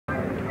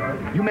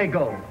You may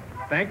go.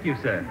 Thank you,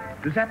 sir.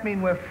 Does that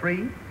mean we're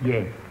free?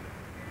 Yes.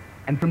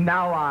 And from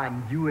now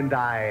on, you and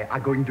I are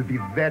going to be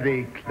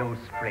very close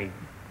friends.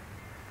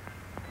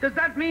 Does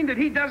that mean that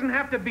he doesn't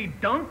have to be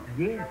dunked?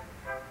 Yes.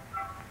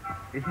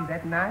 Isn't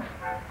that nice?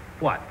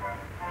 What?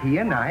 He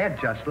and I are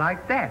just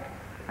like that.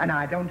 And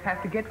I don't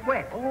have to get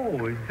wet.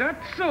 Oh, is that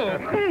so?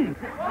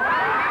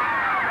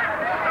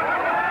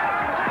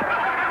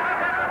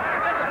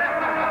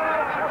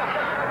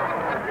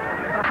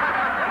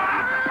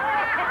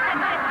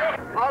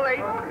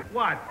 Ollie.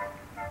 What?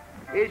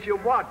 Here's your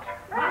what?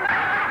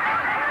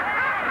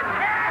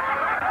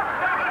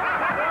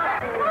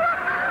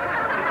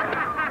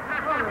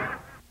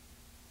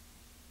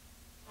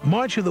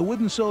 March of the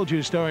Wooden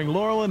Soldiers starring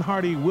Laurel and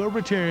Hardy will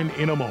return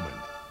in a moment.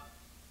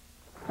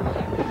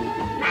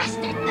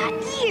 Master, the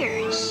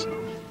ears.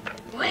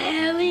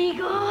 Well,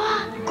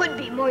 Igor, could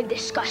be more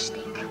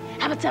disgusting.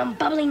 How about some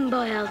bubbling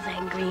boils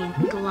and green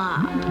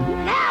glob?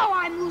 Now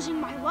I'm losing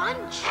my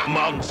lunch.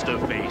 Monster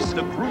Face,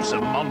 the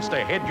gruesome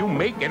monster head you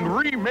make and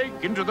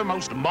remake into the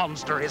most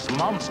monstrous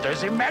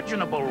monsters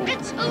imaginable.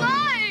 It's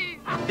alive!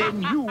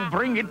 Then you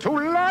bring it to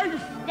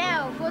life.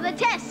 Now for the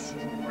test.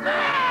 It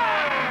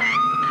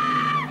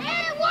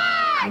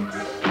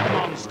works!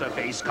 Monster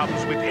Face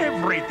comes with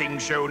everything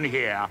shown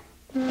here.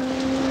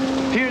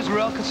 Here's where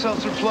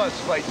Alka-Seltzer Plus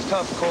fights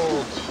tough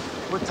colds.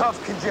 With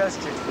tough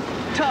congestion.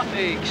 Tough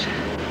aches.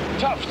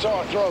 Tough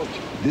sore throat.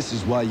 This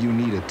is why you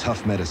need a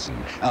tough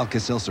medicine.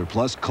 Alka-Seltzer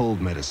Plus Cold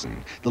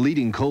Medicine. The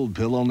leading cold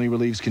pill only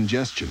relieves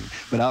congestion,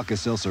 but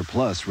Alka-Seltzer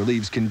Plus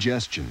relieves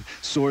congestion,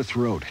 sore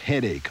throat,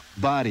 headache,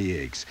 body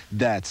aches.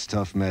 That's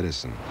tough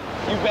medicine.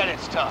 You bet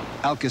it's tough.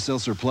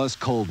 Alka-Seltzer Plus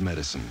Cold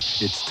Medicine.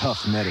 It's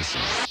tough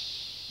medicine.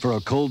 For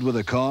a cold with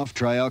a cough,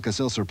 try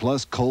Alka-Seltzer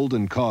Plus Cold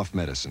and Cough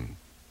Medicine.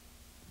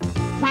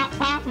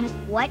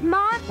 What,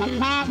 Mom?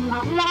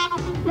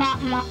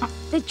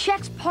 The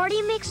Chex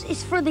Party mix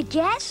is for the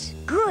guests?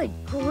 Good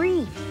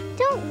grief.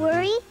 Don't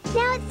worry.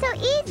 Now it's so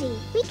easy.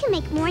 We can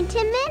make more in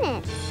 10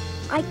 minutes.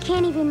 I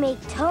can't even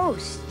make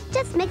toast.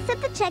 Just mix up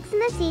the Chex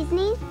and the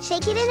seasoning,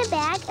 shake it in a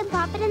bag, and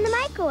pop it in the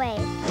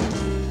microwave.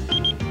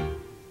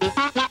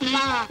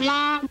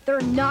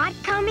 They're not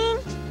coming?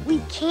 We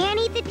can't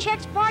eat the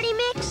Chex Party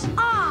mix?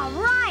 All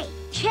right.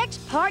 Chex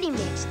Party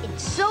mix.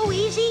 It's so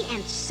easy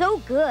and so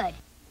good.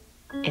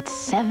 It's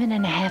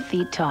 7.5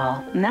 feet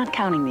tall, not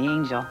counting the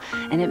angel,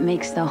 and it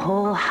makes the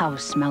whole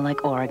house smell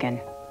like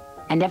Oregon.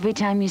 And every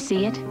time you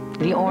see it,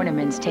 the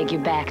ornaments take you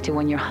back to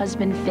when your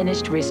husband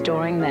finished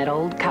restoring that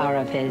old car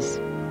of his.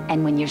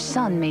 And when your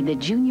son made the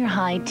junior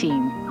high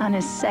team on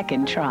his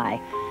second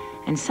try.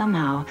 And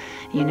somehow,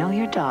 you know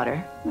your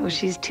daughter, though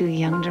she's too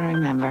young to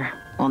remember,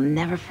 will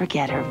never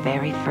forget her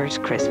very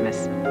first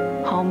Christmas.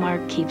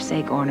 Hallmark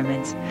keepsake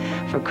ornaments.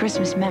 For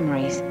Christmas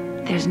memories,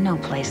 there's no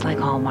place like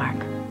Hallmark.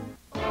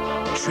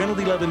 Channel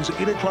 11's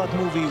 8 o'clock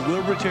movie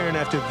will return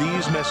after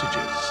these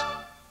messages.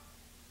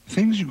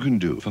 Things you can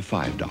do for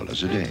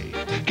 $5 a day.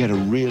 Get a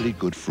really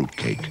good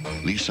fruitcake.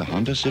 Lease a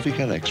Honda Civic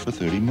LX for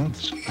 30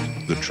 months.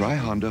 The Try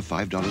Honda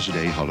 $5 a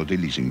day holiday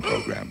leasing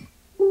program.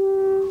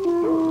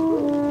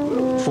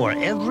 For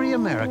every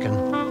American,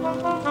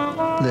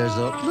 there's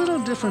a little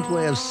different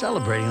way of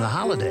celebrating the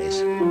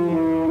holidays.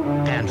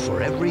 And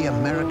for every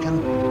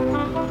American,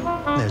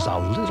 there's a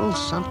little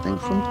something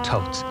from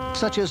Totes,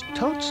 such as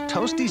Totes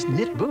Toasties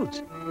knit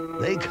boots.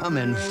 They come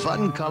in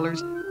fun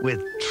colors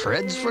with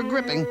treads for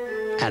gripping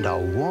and a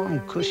warm,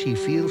 cushy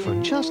feel for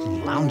just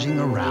lounging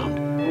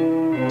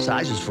around.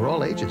 Sizes for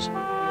all ages.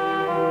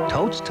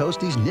 Totes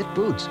Toasties knit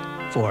boots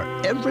for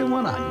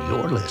everyone on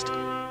your list.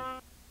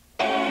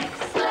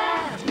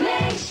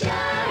 Exclamation!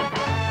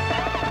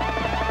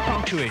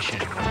 Punctuation.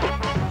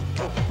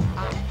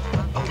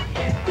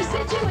 The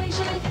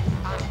situation,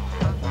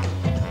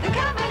 the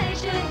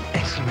combination,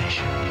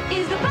 Exclamation.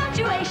 is the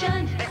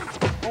punctuation.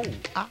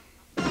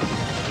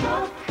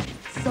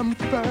 Some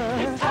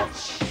fur.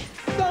 Touch.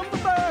 Some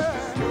fur.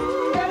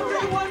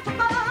 Everyone for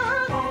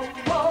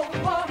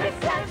fun.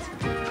 Reset.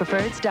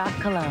 Preferred stock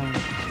cologne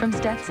from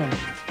Stetson.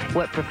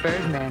 What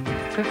preferred men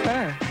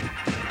prefer.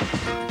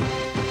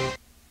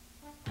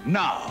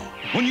 Now,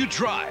 when you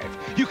drive,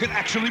 you can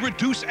actually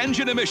reduce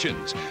engine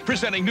emissions.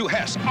 Presenting new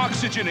Hess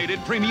Oxygenated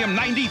Premium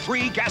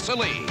 93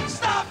 Gasoline.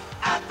 Stop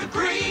at the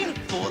green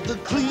for the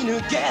cleaner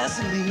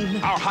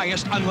gasoline. Our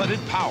highest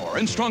unleaded power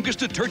and strongest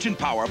detergent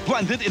power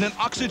blended in an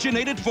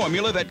oxygenated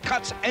formula that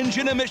cuts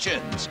engine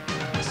emissions.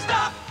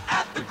 Stop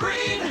at the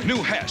green.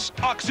 New Hess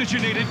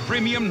Oxygenated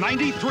Premium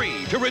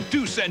 93 to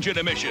reduce engine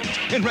emissions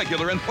in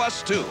regular and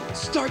plus too.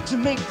 Start to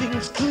make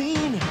things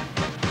clean.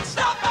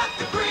 Stop at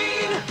the green.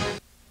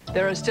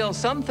 There are still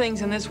some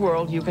things in this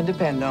world you can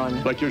depend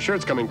on. Like your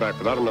shirt's coming back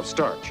without enough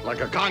starch. Like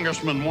a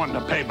congressman wanting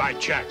to pay by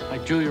check.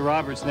 Like Julia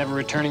Roberts never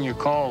returning your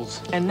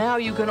calls. And now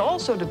you can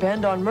also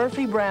depend on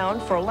Murphy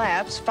Brown for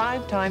laps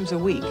 5 times a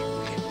week.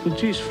 Well,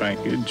 geez, Frank,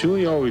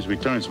 Julie always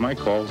returns my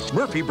calls.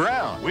 Murphy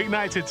Brown.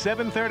 Weeknights at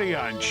 7:30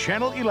 on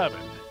Channel 11.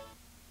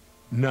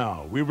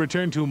 Now, we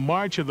return to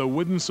March of the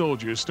Wooden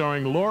Soldiers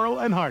starring Laurel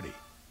and Hardy.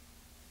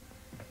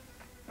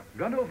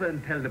 Run over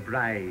and tell the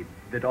bride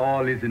that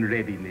all is in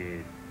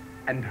readiness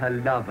and her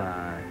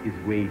lover is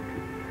waiting.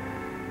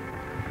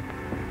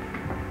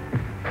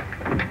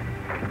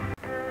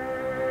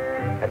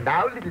 And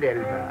now, little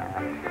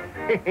Elva,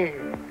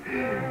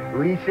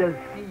 we shall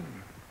see.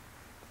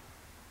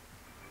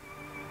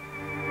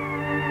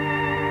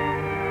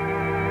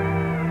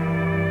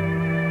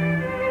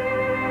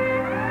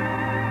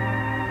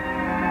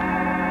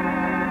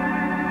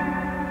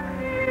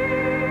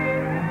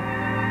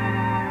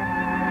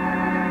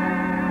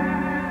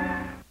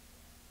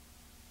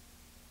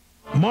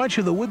 March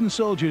of the Wooden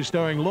Soldiers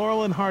starring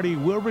Laurel and Hardy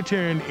will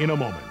return in a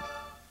moment.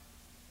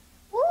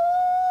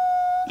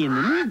 In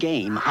the new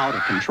game, Outta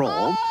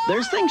Control,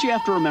 there's things you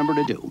have to remember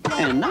to do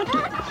and not do.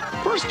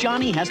 First,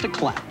 Johnny has to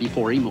clap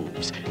before he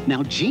moves.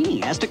 Now, Jeannie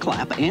has to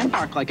clap and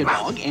bark like a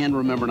dog and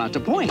remember not to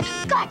point.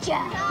 Gotcha!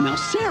 Now,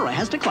 Sarah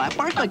has to clap,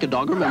 bark like a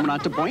dog, remember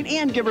not to point,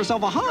 and give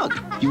herself a hug.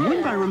 You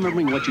win by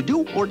remembering what you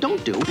do or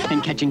don't do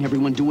and catching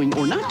everyone doing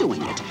or not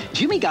doing it.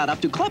 Jimmy got up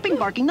to clapping,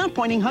 barking, not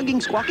pointing, hugging,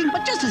 squawking,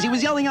 but just as he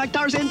was yelling like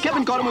Tarzan,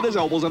 Kevin caught him with his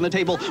elbows on the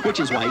table, which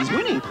is why he's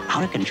winning.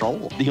 Outta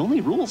Control. The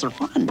only rules are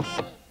fun.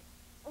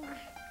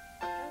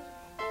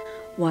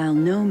 While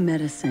no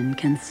medicine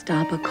can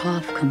stop a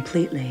cough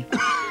completely,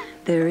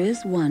 there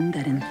is one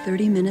that in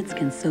 30 minutes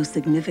can so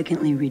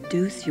significantly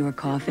reduce your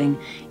coughing,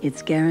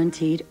 it's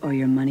guaranteed or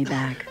your money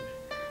back.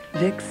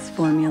 Vicks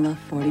Formula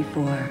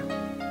 44.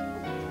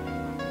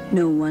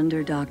 No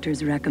wonder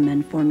doctors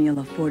recommend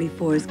Formula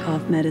 44's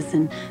cough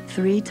medicine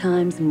 3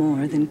 times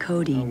more than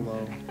codeine.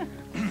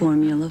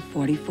 Formula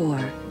 44.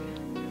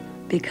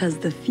 Because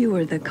the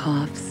fewer the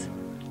coughs,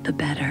 the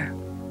better.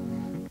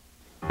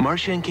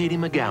 Marcia and Katie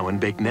McGowan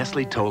bake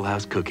Nestle Toll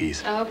House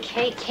cookies.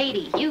 Okay,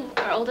 Katie, you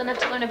are old enough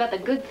to learn about the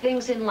good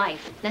things in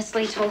life.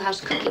 Nestle Toll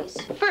House cookies.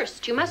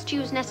 First, you must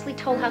use Nestle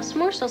Toll House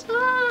morsels.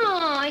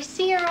 Oh, I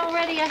see you're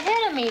already ahead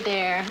of me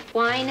there.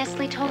 Why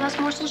Nestle Toll House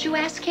morsels, you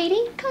ask,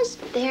 Katie? Because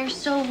they're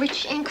so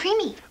rich and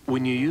creamy.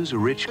 When you use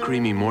rich,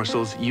 creamy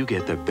morsels, you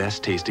get the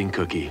best tasting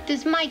cookie.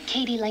 Does my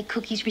Katie like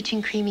cookies rich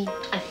and creamy?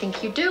 I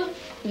think you do.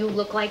 You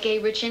look like a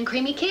rich and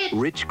creamy kid.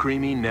 Rich,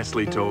 creamy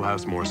Nestle Toll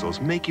House morsels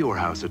make your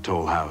house a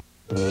Toll House.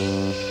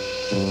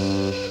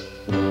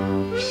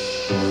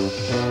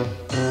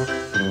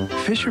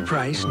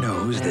 Fisher-Price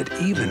knows that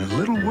even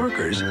little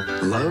workers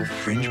love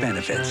fringe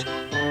benefits.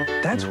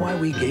 That's why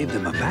we gave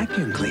them a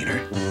vacuum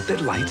cleaner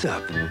that lights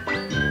up,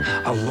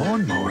 a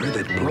lawnmower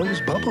that blows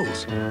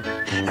bubbles,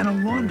 and a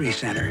laundry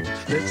center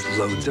that's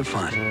loads of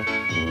fun.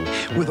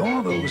 With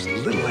all those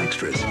little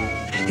extras,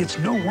 it's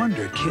no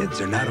wonder kids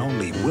are not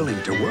only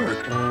willing to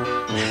work,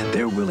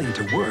 they're willing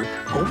to work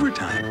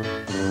overtime.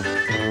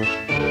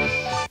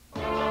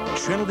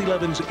 Channel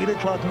 11's 8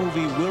 o'clock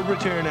movie will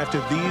return after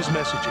these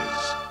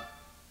messages.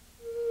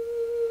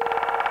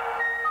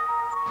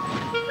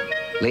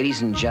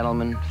 Ladies and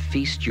gentlemen,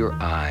 feast your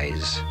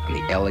eyes on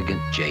the elegant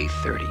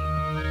J30.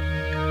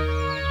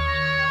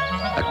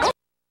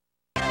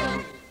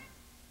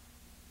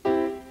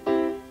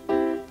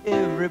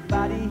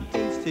 Everybody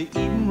hates to eat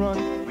and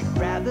run. We'd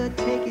rather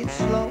take it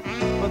slow.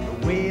 But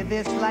the way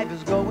this life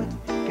is going,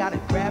 gotta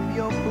grab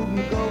your food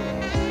and go.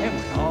 And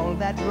when all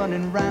that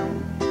running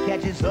round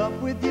catches up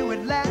with you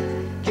at last,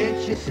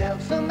 get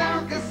yourself some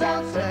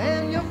Alka-Seltzer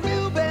and you'll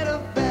feel better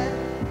fast.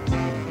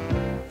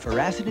 For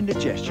acid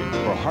indigestion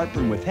or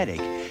heartburn with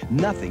headache,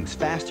 nothing's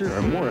faster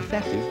or more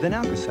effective than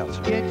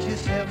Alka-Seltzer. Get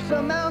yourself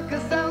some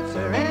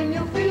Alka-Seltzer and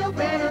you'll feel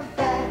better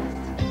fast.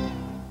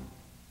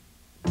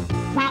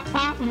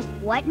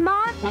 What,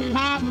 Mom?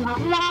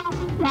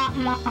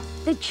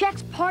 The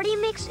Chex Party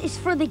Mix is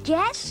for the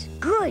guests?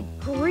 Good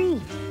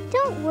grief.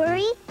 Don't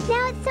worry.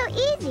 Now it's so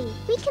easy.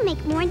 We can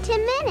make more in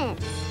 10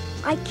 minutes.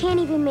 I can't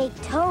even make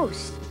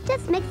toast.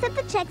 Just mix up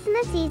the Chex and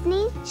the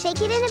seasoning,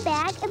 shake it in a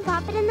bag, and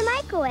pop it in the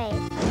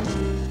microwave.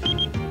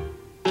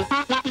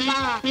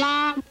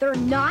 They're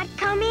not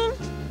coming?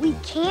 We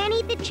can't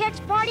eat the Chex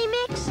Party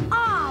Mix?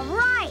 All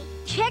right.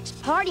 Chex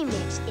Party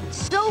Mix.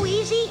 It's so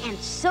easy and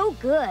so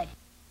good.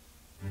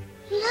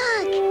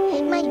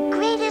 Look, my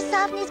greatest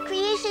softness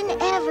creation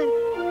ever.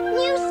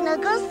 New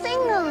Snuggle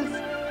Singles.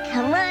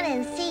 Come on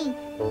and see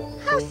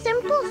how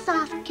simple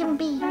soft can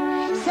be.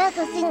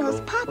 Snuggle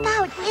Singles pop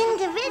out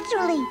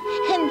individually,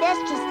 and that's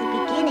just the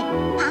beginning.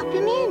 Pop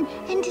them in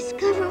and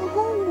discover a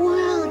whole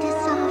world of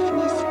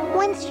softness.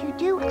 Once you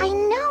do, I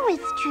know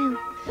it's true.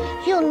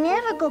 You'll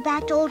never go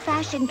back to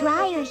old-fashioned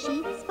dryer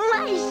sheets.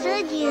 Why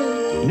should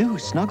you? New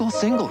Snuggle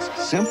Singles.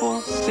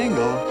 Simple,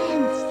 single,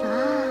 and soft.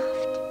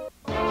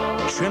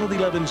 Channel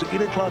 11's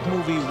 8 o'clock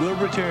movie will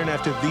return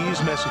after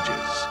these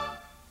messages.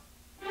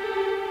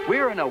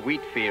 We're in a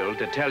wheat field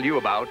to tell you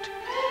about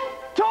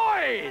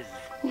toys!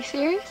 You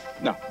serious?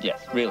 No,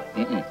 yes, really.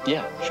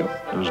 Yeah, sure.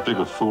 You're as big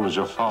a fool as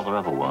your father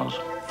ever was.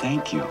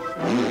 Thank you.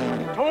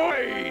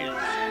 Toys!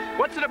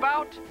 What's it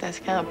about? That's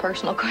kind of a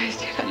personal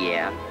question.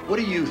 Yeah. What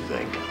do you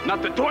think?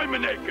 Not the toy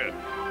maker.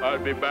 I'll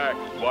be back,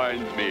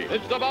 winds me.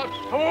 It's about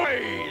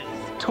toys!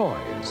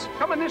 Toys.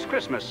 Coming this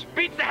Christmas.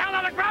 Beats the hell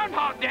out of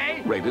Groundhog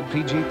Day! Rated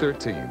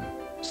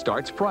PG-13.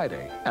 Starts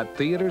Friday at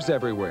theaters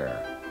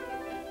everywhere.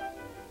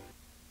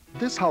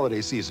 This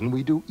holiday season,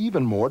 we do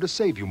even more to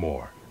save you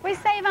more. We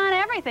save on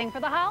everything for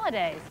the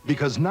holidays.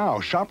 Because now,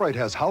 ShopRite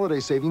has holiday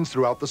savings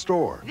throughout the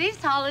store.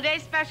 These holiday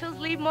specials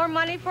leave more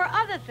money for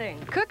other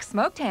things. Cooked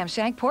smoked ham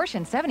shank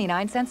portion,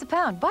 79 cents a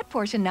pound. Butt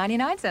portion,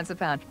 99 cents a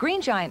pound. Green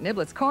Giant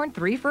Niblets corn,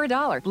 3 for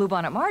 $1.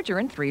 Bluebonnet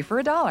margarine, 3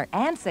 for $1.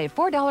 And save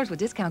 $4 with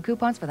discount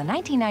coupons for the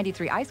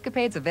 1993 Ice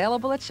Capades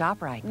available at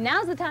ShopRite.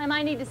 Now's the time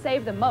I need to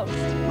save the most.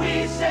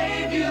 We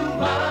save you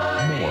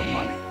money. More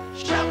money.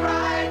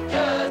 ShopRite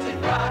does it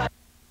right.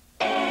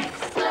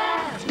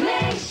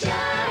 Exclamation!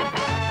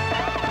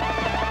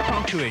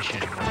 Punctuation.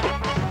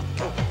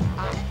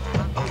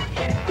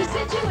 The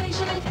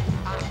situation,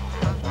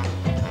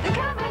 the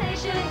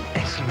combination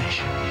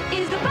Exclamation.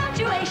 is the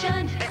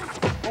punctuation.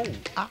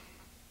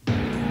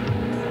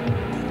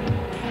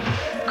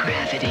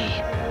 Gravity.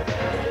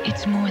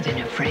 It's more than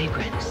a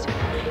fragrance.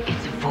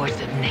 It's a force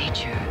of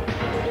nature.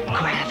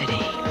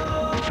 Gravity.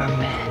 For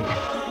men.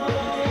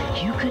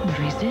 You couldn't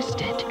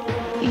resist it,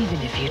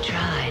 even if you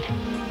tried.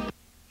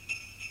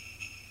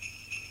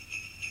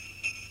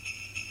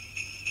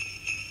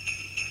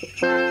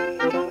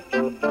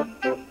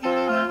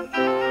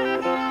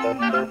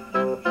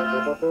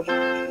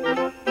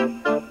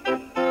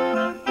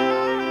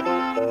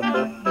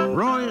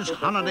 Roy's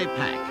Holiday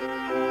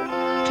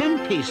Pack.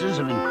 10 pieces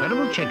of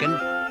incredible chicken,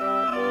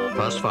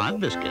 plus 5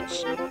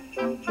 biscuits.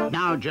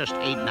 Now just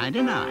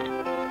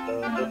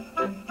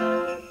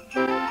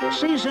 $8.99.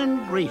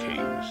 Seasoned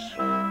greetings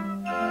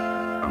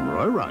from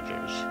Roy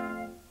Rogers.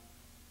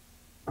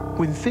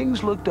 When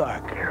things look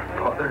dark. Dear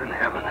Father in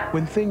heaven.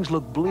 When things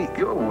look bleak.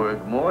 You're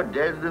worth more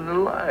dead than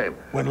alive.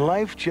 When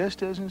life just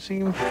doesn't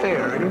seem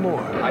fair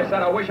anymore. I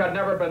said I wish I'd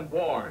never been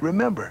born.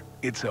 Remember,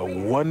 it's a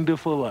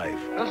wonderful life.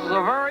 This is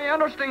a very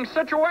interesting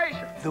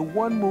situation. The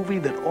one movie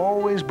that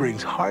always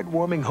brings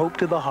heartwarming hope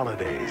to the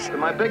holidays. To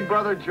my big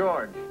brother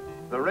George,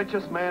 the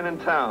richest man in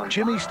town.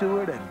 Jimmy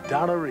Stewart and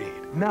Donna Reed.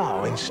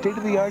 Now in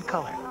state-of-the-art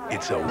color.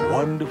 It's a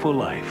Wonderful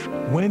Life.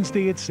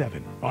 Wednesday at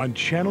 7 on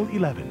Channel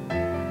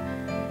 11.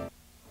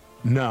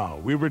 Now,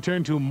 we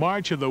return to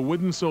March of the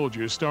Wooden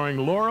Soldiers starring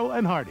Laurel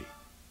and Hardy.